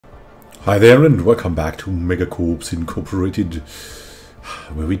Hi there and welcome back to MEGACORPSE Incorporated,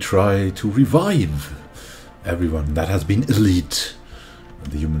 where we try to revive everyone that has been elite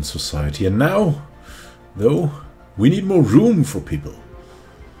in the human society. And now, though, we need more room for people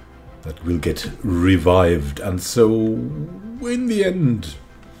that will get revived. And so, in the end,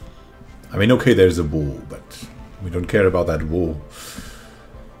 I mean, okay, there's a war, but we don't care about that war.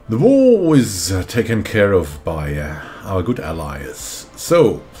 The war is taken care of by our good allies.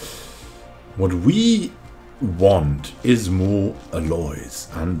 So, what we want is more alloys.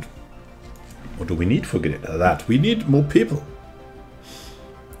 And what do we need for that? We need more people.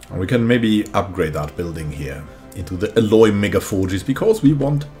 And we can maybe upgrade that building here into the alloy mega forges because we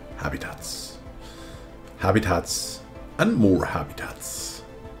want habitats. Habitats and more habitats.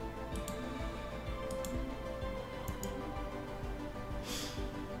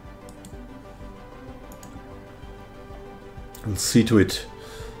 We'll see to it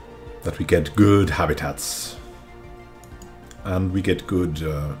that we get good habitats and we get good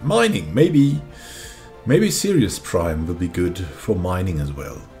mining. Maybe Sirius Prime will be good for mining as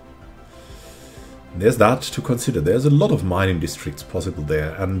well. And there's that to consider. There's a lot of mining districts possible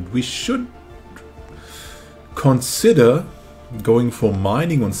there, and we should consider going for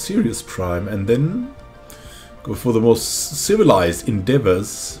mining on Sirius Prime and then go for the most civilized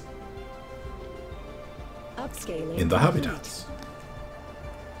endeavors in the habitats.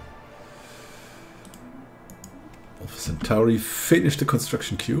 Centauri finished the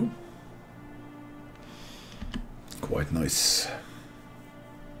construction queue. Quite nice.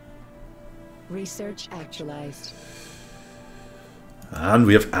 Research actualized. And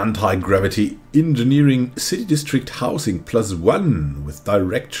we have anti-gravity engineering city district housing +1 with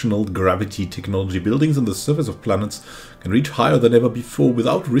directional gravity technology. Buildings on the surface of planets can reach higher than ever before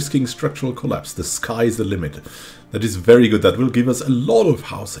without risking structural collapse. The sky is the limit. That is very good. That will give us a lot of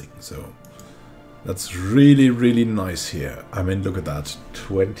housing. So that's really, really nice here. I mean, look at that.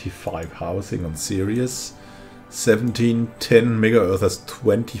 25 housing on Sirius. 17, 10 Mega Earth has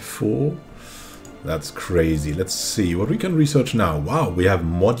 24. That's crazy. Let's see what we can research now. Wow, we have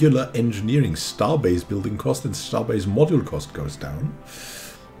modular engineering. Starbase building cost and starbase module cost goes down.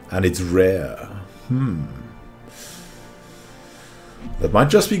 And it's rare. That might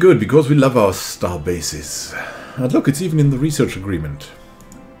just be good because we love our star bases. And look, it's even in the research agreement.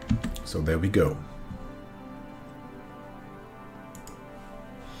 So there we go.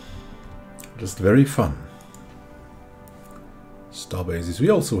 Just very fun. Star bases. We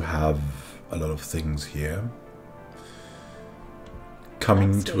also have a lot of things here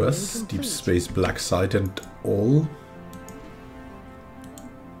coming to us. Deep space black site and all.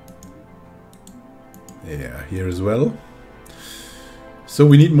 Yeah, here as well. So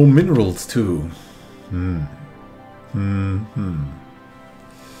we need more minerals too. More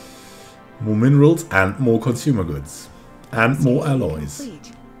minerals and more consumer goods. And more alloys.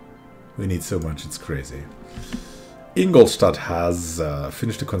 We need so much, it's crazy. Ingolstadt has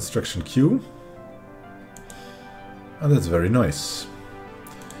finished the construction queue. And that's very nice.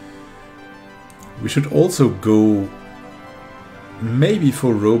 We should also go maybe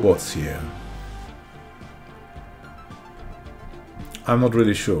for robots here. I'm not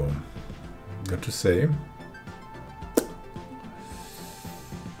really sure. Got to say.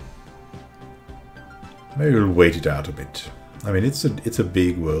 Maybe we'll wait it out a bit. I mean, it's a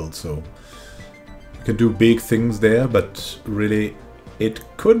big world, so you can do big things there, but really it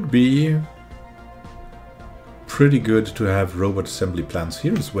could be pretty good to have robot assembly plants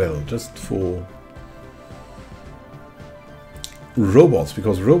here as well, just for robots,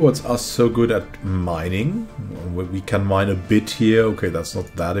 because robots are so good at mining. We can mine a bit here. Okay, that's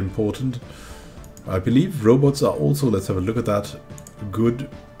not that important. I believe robots are also, let's have a look at that, good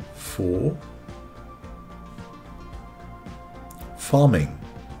for farming.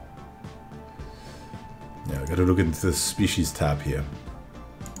 Yeah, I gotta look into the species tab here.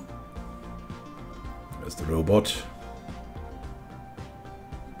 There's the robot.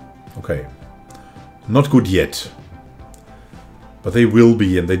 Okay. Not good yet. But they will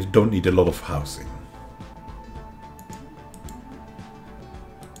be, and they don't need a lot of housing.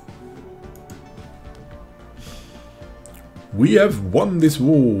 We have won this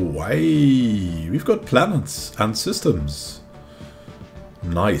war. Hey, we've got planets and systems.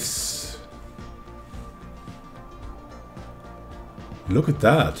 Nice. Look at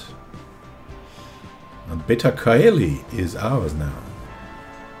that. And Beta Caeli is ours now.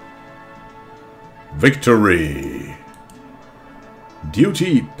 Victory!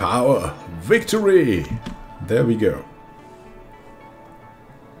 Duty, power, victory! There we go.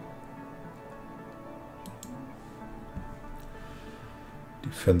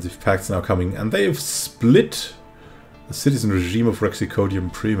 Offensive pacts now coming, and they have split the citizen regime of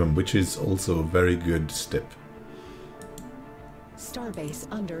Rexicodium Primum, which is also a very good step. Starbase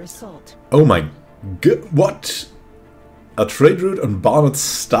under assault. Oh my god, what? A trade route on Barnard's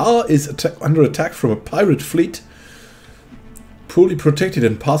Star is under attack from a pirate fleet. Poorly protected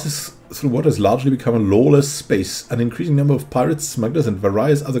and passes through what has largely become a lawless space. An increasing number of pirates, smugglers and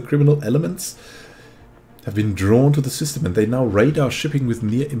various other criminal elements have been drawn to the system, and they now raid our shipping with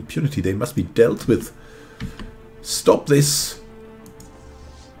near impunity. They must be dealt with. Stop this!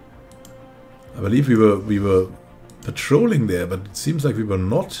 I believe we were patrolling there, but it seems like we were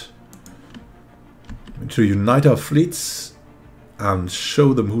not. To unite our fleets and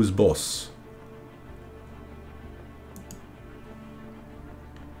show them who's boss.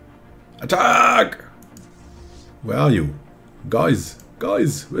 Attack! Where are you? Guys,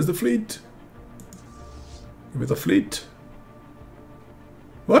 where's the fleet? Give me the fleet.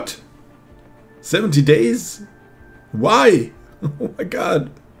 What? 70 days? Why? Oh my god.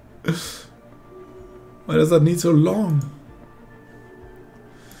 Why does that need so long?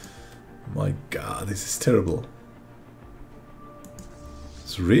 My god, this is terrible.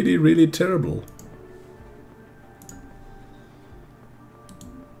 It's really, really terrible.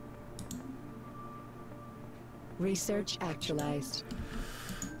 Research actualized.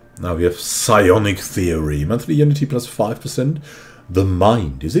 Now we have psionic theory. Monthly unity plus 5%. The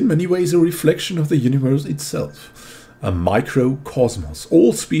mind is in many ways a reflection of the universe itself. A microcosmos.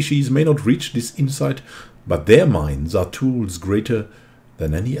 All species may not reach this insight, but their minds are tools greater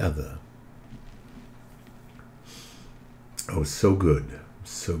than any other. Oh, so good.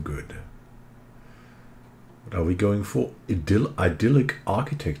 So good. What are we going for? Idyllic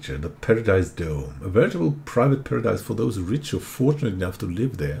architecture. The Paradise Dome. A veritable private paradise for those rich or fortunate enough to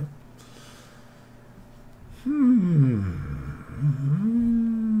live there.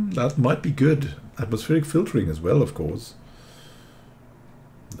 That might be good. Atmospheric filtering as well, of course.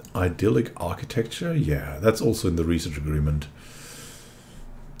 Idyllic architecture? Yeah, that's also in the research agreement.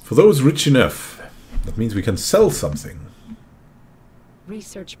 For those rich enough. That means we can sell something.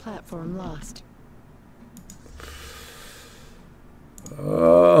 Research platform lost.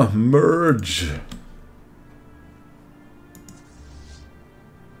 Merge.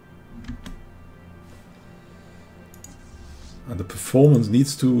 And the performance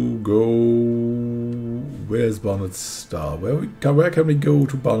needs to go... Where's Barnard's Star? Where can we go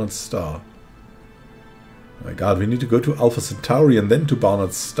to Barnard's Star? Oh my god, we need to go to Alpha Centauri and then to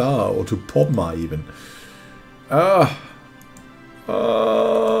Barnard's Star, or to Podma even. Oh,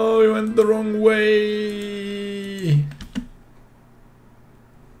 we went the wrong way.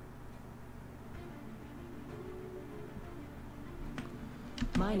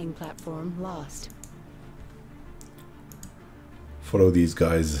 Mining platform lost. Follow these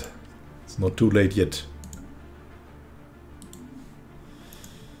guys. It's not too late yet.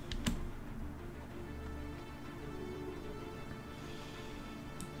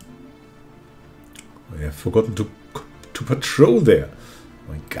 I have forgotten to patrol there.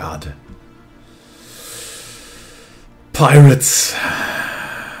 Oh my god. Pirates!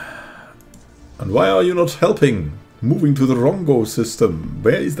 And why are you not helping? Moving to the Rongo system.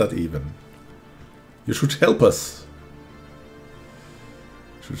 Where is that even? You should help us.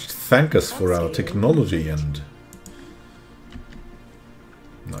 You should thank us for our technology and...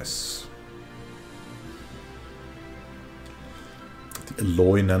 Nice. The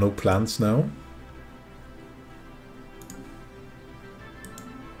alloy nano plants now.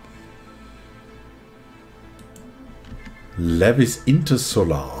 Lavis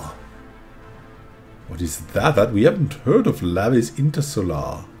Intersolar. What is that? We haven't heard of Lavis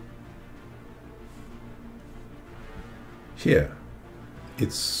Intersolar. Here.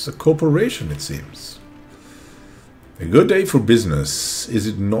 It's a corporation, it seems. A good day for business, is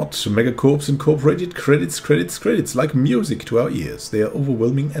it not? Megacorpse Incorporated. Credits, credits, credits. Like music to our ears. They are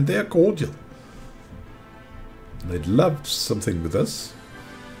overwhelming and they are cordial. They'd love something with us.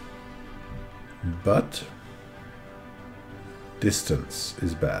 But... distance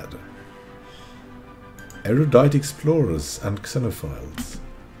is bad. Erudite explorers and xenophiles.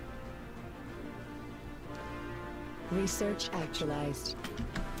 Research actualized.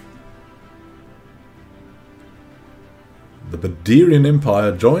 The Baderian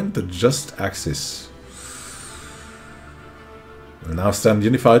Empire joined the Just Axis. Will now stand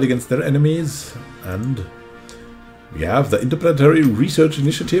unified against their enemies, and we have the Interplanetary Research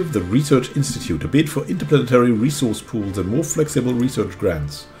Initiative, the Research Institute, a bid for interplanetary resource pools and more flexible research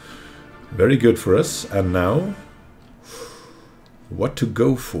grants. Very good for us. And now, what to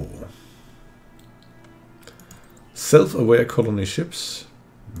go for? Self-aware colony ships.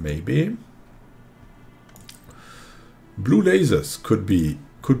 Maybe. Blue lasers could be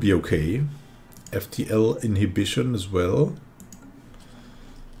okay. FTL inhibition as well.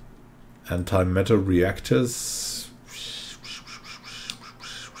 Antimatter reactors.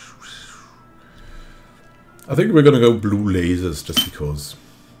 I think we're gonna go blue lasers just because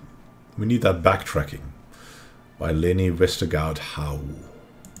we need that backtracking by Lenny Westergaard Howe.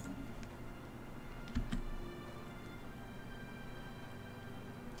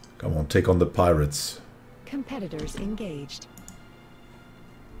 Come on, take on the pirates. Competitors engaged.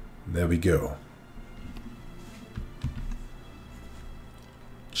 There we go.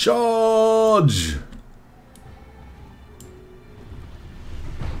 Charge!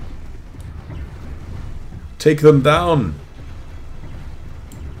 Take them down!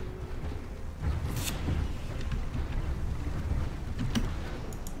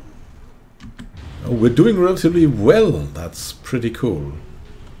 Oh, we're doing relatively well. That's pretty cool.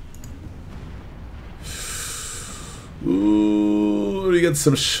 Ooh, we get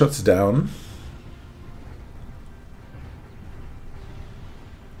some shots down.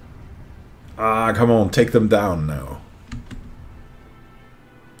 Ah, come on, take them down now.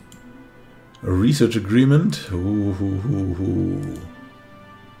 A research agreement. Ooh.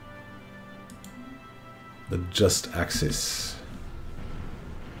 The just axis.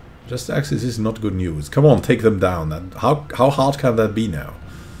 Just axis is not good news. Come on, take them down. How hard can that be now?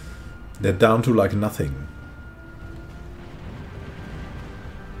 They're down to like nothing.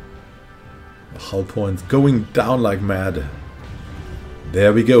 The hull points going down like mad.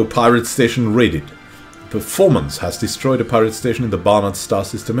 There we go, pirate station raided. Performance has destroyed a pirate station in the Barnard star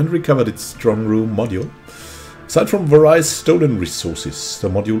system and recovered its strong room module. Aside from various stolen resources, the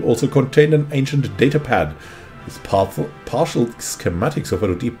module also contained an ancient data pad with partial schematics of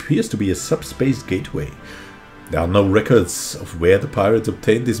what appears to be a subspace gateway. There are no records of where the pirates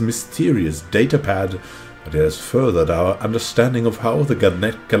obtained this mysterious data pad, but it has furthered our understanding of how the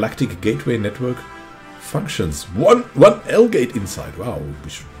galactic gateway network functions. One L-gate inside. Wow,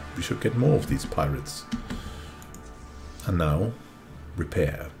 we should get more of these pirates. And now,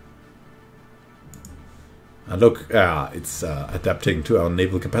 repair. And look, it's adapting to our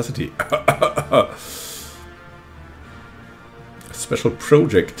naval capacity. Special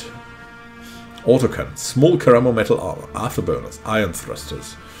project. Autocan, small Karamo metal armor, afterburners, ion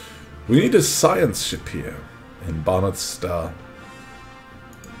thrusters. We need a science ship here in Barnard Star.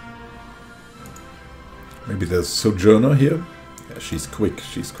 Maybe there's Sojourner here. Yeah, she's quick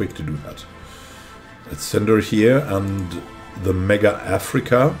to do that. Let's send her here and the Mega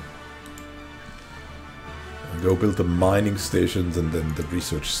Africa. And go build the mining stations and then the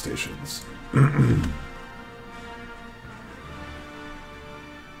research stations.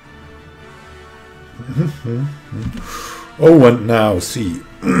 Oh, and now see.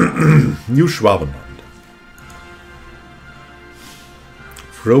 New Schwabenland.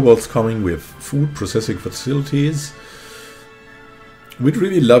 Robots coming with food processing facilities. We'd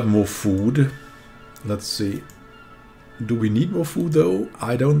really love more food. Let's see. Do we need more food though?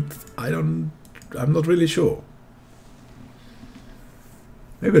 I'm not really sure.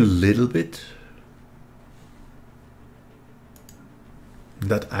 Maybe a little bit.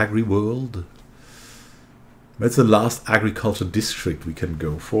 That agri world. That's the last agriculture district we can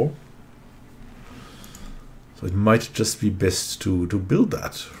go for. So it might just be best to build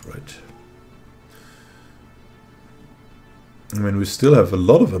that, right? I mean, we still have a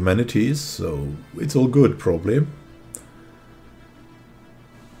lot of amenities, so it's all good, probably.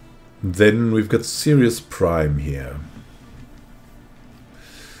 Then we've got Sirius Prime here.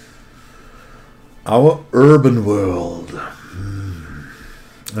 Our urban world.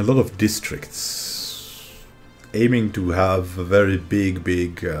 A lot of districts. Aiming to have a very big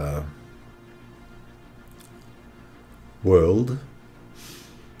world.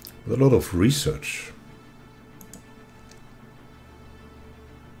 With a lot of research.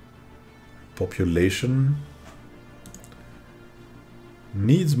 Population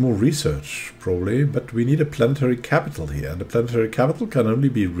needs more research, probably, but we need a planetary capital here. And the planetary capital can only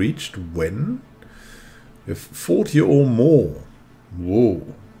be reached when? With 40 or more.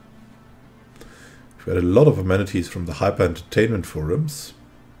 Whoa. We've had a lot of amenities from the Hyper Entertainment forums.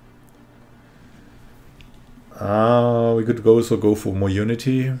 We could also go for more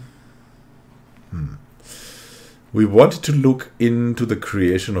Unity. We wanted to look into the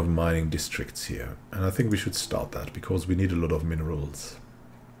creation of mining districts here. And I think we should start that, because we need a lot of minerals.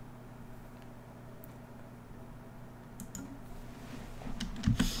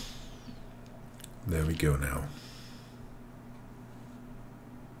 There we go now.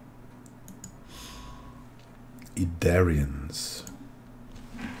 Idarians.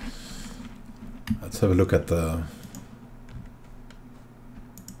 Let's have a look at the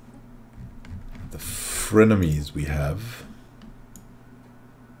frenemies we have.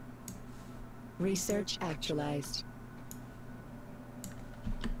 Research actualized.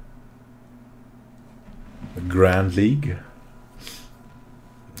 The Grand League.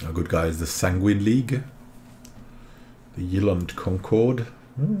 Our good guy is the Sanguine League. The Yilland Concord.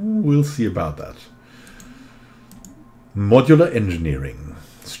 We'll see about that. Modular engineering.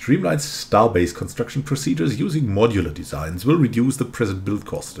 Streamlined star-based construction procedures using modular designs will reduce the present build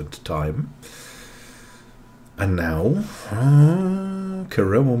cost and time. And now,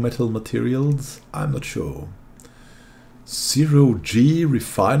 metal materials, I'm not sure. 0G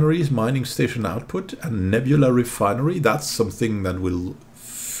refineries, mining station output, and nebula refinery, that's something that will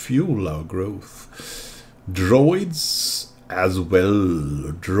fuel our growth. Droids as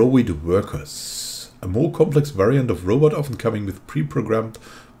well, droid workers. A more complex variant of robot, often coming with pre-programmed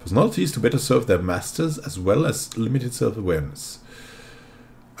personalities to better serve their masters, as well as limited self-awareness.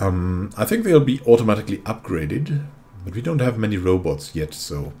 I think they'll be automatically upgraded, but we don't have many robots yet,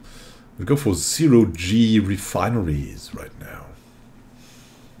 so we'll go for 0G refineries right now.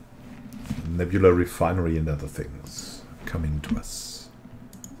 Nebula refinery and other things coming to us.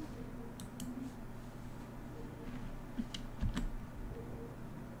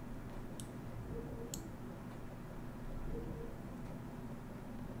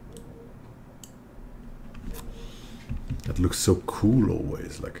 That looks so cool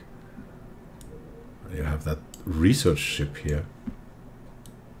always, like you have that research ship here.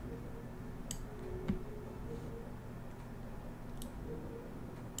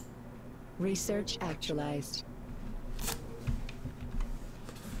 Research actualized.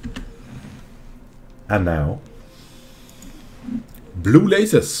 And now, blue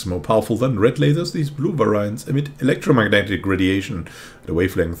lasers, more powerful than red lasers. These blue variants emit electromagnetic radiation at a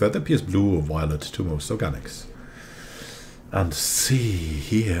wavelength that appears blue or violet to most organics. And see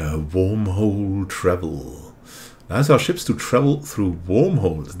here, wormhole travel. That's our ships to travel through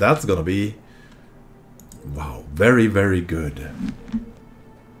wormholes. That's gonna be, wow, very, very good.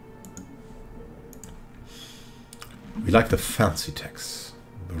 We like the fancy techs,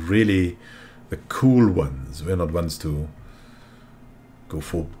 really the cool ones. We're not ones to go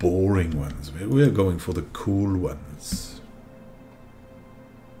for boring ones. We're going for the cool ones.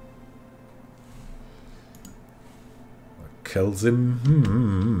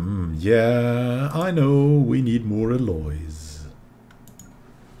 Kelsim, yeah, I know, we need more alloys.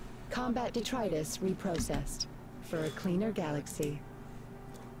 Combat detritus reprocessed for a cleaner galaxy.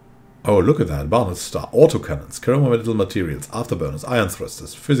 Oh, look at that. Barnard Star, autocannons, metal materials, afterburners, ion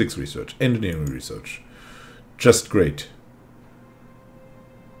thrusters, physics research, engineering research. Just great.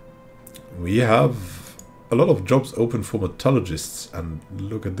 We have a lot of jobs open for metallurgists, and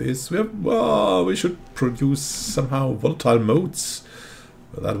look at this. We have, well, we should produce somehow volatile modes.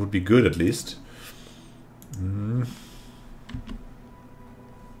 Well, that would be good at least.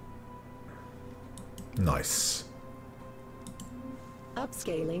 Nice.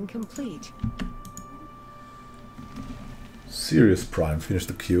 Upscaling complete. Sirius Prime finished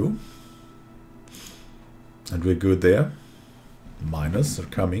the queue. And we're good there. Miners are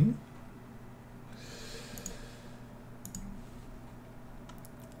coming.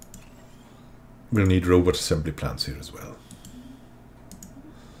 We'll need robot assembly plants here as well.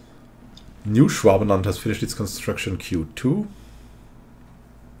 New Schwabenland has finished its construction Q2.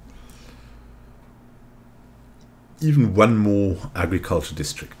 Even one more agriculture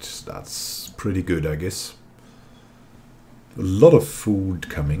district. That's pretty good, I guess. A lot of food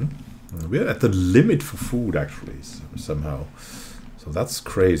coming. We're at the limit for food, actually, somehow. So that's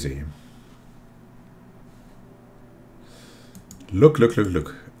crazy. Look, look, look,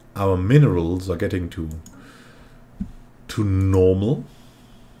 look. Our minerals are getting to normal.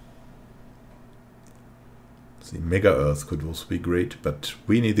 See, Mega Earth could also be great, but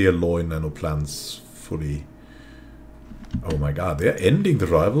we need the alloy nanoplants fully. Oh my god, they're ending the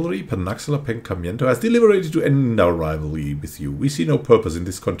rivalry. Panaxala Pencamiento has deliberated to end our rivalry with you. We see no purpose in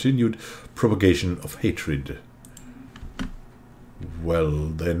this continued propagation of hatred. Well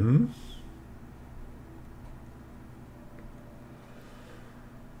then.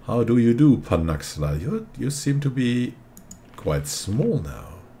 How do you do, Panaxala? You seem to be quite small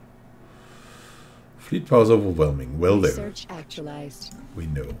now. Fleet power is overwhelming. Well then. Research actualized. We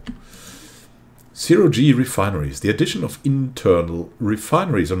know. 0G refineries. The addition of internal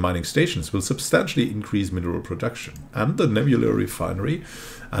refineries on mining stations will substantially increase mineral production. And the Nebula refinery.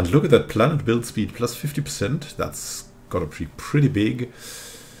 And look at that planet build speed plus 50%. That's got to be pretty big.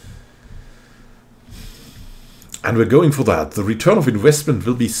 And we're going for that. The return of investment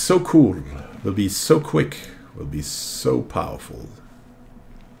will be so cool. will be so quick, will be so powerful.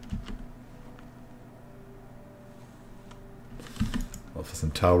 Alpha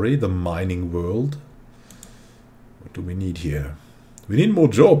Centauri, the mining world. What do we need here? We need more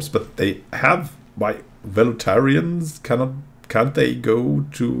jobs, but they have... Why, Velotarians can't they go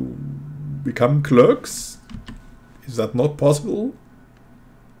to become clerks? Is that not possible?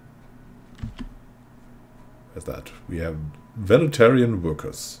 Where's that? We have Velotarian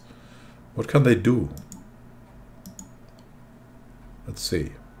workers. What can they do? Let's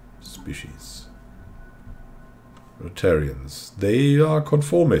see. Species. Velotarians. They are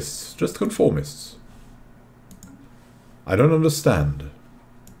conformists. Just conformists. I don't understand.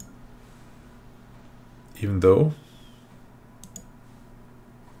 Even though...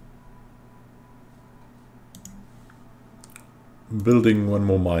 building one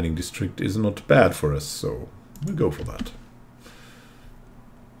more mining district is not bad for us, so we'll go for that.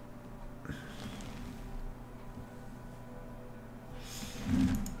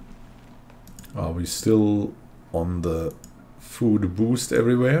 Are we still on the food boost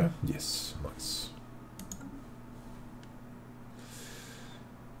everywhere? Yes, nice.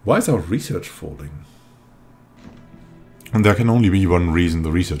 Why is our research falling? And there can only be one reason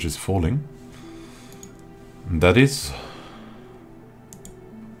the research is falling. And that is...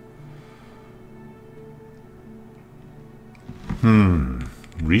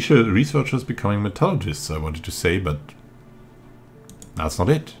 researchers becoming metallurgists, I wanted to say, but that's not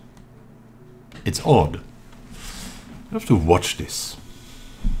it. It's odd. I have to watch this.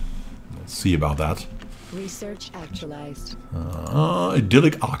 Let's see about that. Research actualized.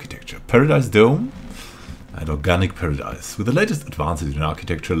 Idyllic architecture. Paradise Dome and organic paradise. With the latest advances in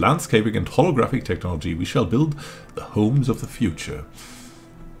architecture, landscaping and holographic technology, we shall build the homes of the future.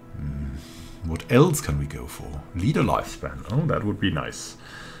 What else can we go for? Leader lifespan. Oh, that would be nice.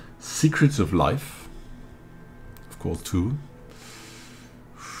 Secrets of life. Of course, too.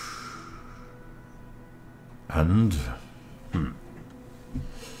 And...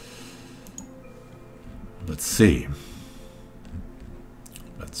 let's see.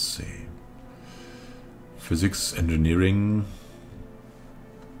 Let's see. Physics, engineering.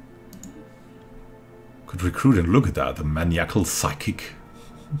 Could recruit, and look at that. The maniacal psychic.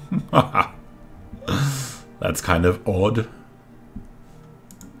 That's kind of odd.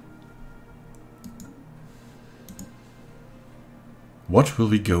 What will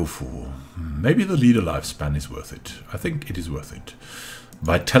we go for? Maybe the leader lifespan is worth it. I think it is worth it.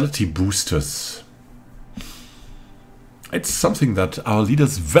 Vitality boosters. It's something that our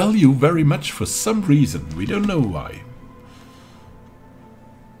leaders value very much for some reason. We don't know why.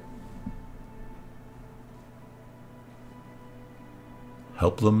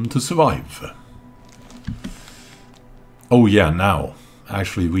 Help them to survive. Oh yeah, now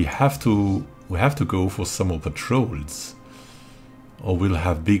actually we have to go for some more patrols, or we'll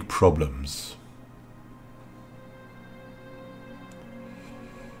have big problems.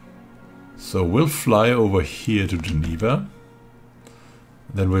 So we'll fly over here to Geneva,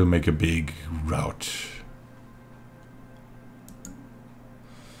 then we'll make a big route.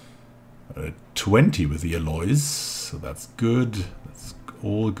 20 with the alloys, so that's good. That's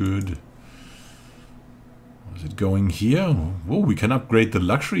all good. Is it going here? Whoa, we can upgrade the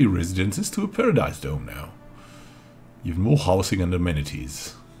luxury residences to a paradise dome now. Even more housing and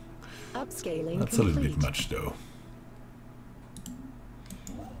amenities. Upscaling That's complete. A little bit much though.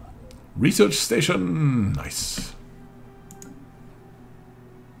 Research station, nice.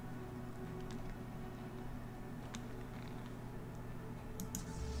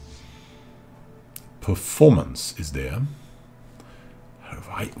 Performance is there.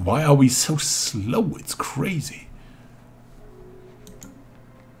 Why are we so slow? It's crazy.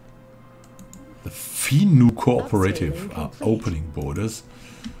 The Finu Cooperative are opening borders.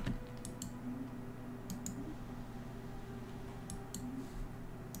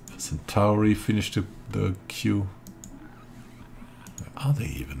 Centauri finished the queue. Where are they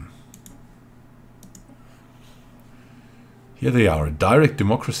even? Here they are, a direct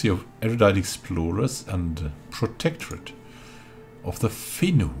democracy of erudite explorers and protectorate of the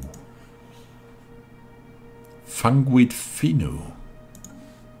Finu. Funguid Finu.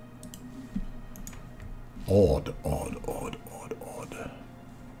 Odd, odd, odd, odd, odd.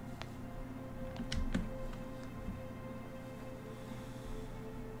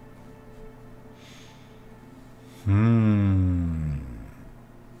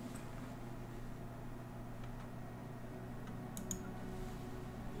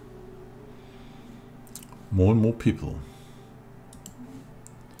 More and more people.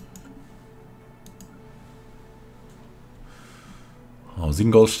 How's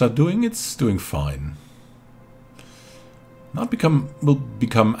Ingolstadt doing? It's doing fine. Will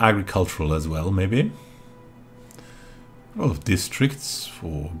become agricultural as well, maybe. A lot of districts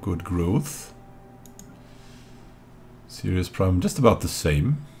for good growth. Serious problem, just about the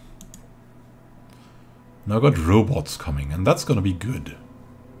same. Now I've got robots coming, and that's gonna be good.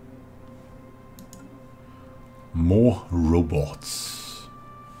 More robots.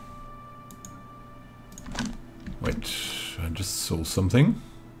 Wait, I just saw something.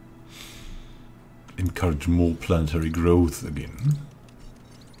 Encourage more planetary growth again.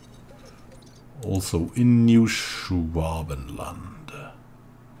 Also in New Schwabenland.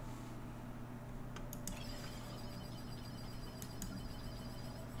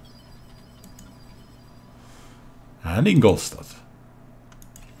 And Ingolstadt.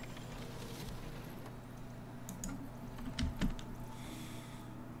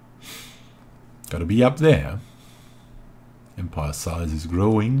 Gotta be up there. Empire size is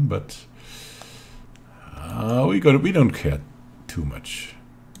growing, but we don't care too much.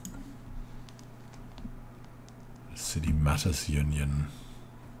 City Matters Union.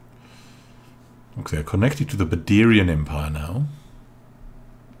 Okay, they're connected to the Baderian Empire now.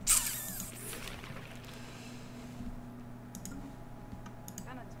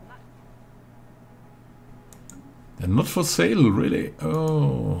 They're not for sale, really.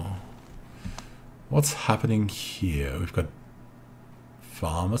 Oh. What's happening here? We've got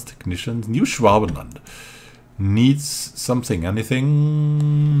farmers, technicians. New Schwabenland needs something,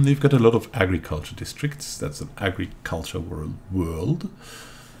 anything. They've got a lot of agriculture districts. That's an agriculture world.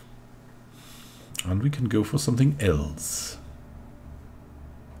 And we can go for something else.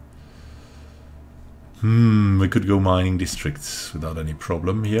 We could go mining districts without any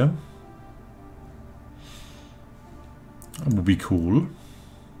problem here. That would be cool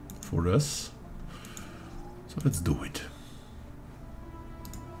for us. So let's do it.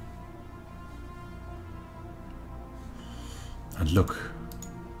 And look,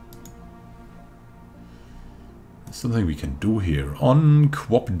 there's something we can do here on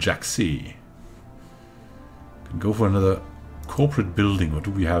Quop-Jaxi. Can go for another corporate building. What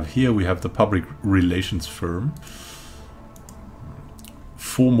do we have here? We have the public relations firm.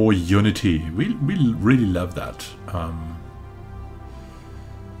 4 more unity. We really love that.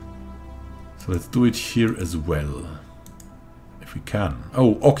 So let's do it here as well, if we can.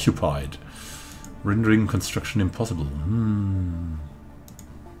 Oh, occupied. Rendering construction impossible.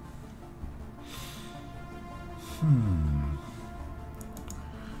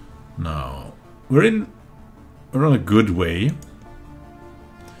 Now, we're on a good way.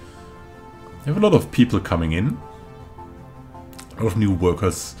 We have a lot of people coming in. A lot of new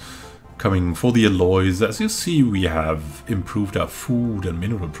workers coming for the alloys. As you see, we have improved our food and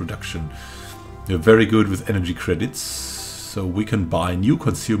mineral production. We're very good with energy credits, so we can buy new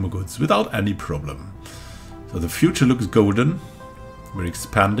consumer goods without any problem. So the future looks golden. We're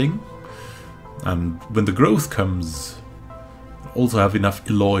expanding, and when the growth comes, we'll also have enough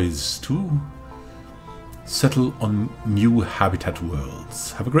alloys to settle on new habitat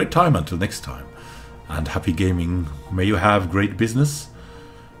worlds. Have a great time until next time, and happy gaming. May you have great business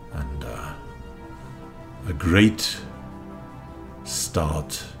and a great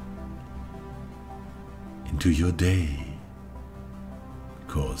start into your day,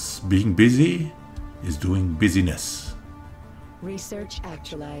 because being busy is doing busyness. Research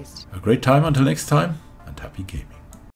actualized. A great time until next time, and happy gaming.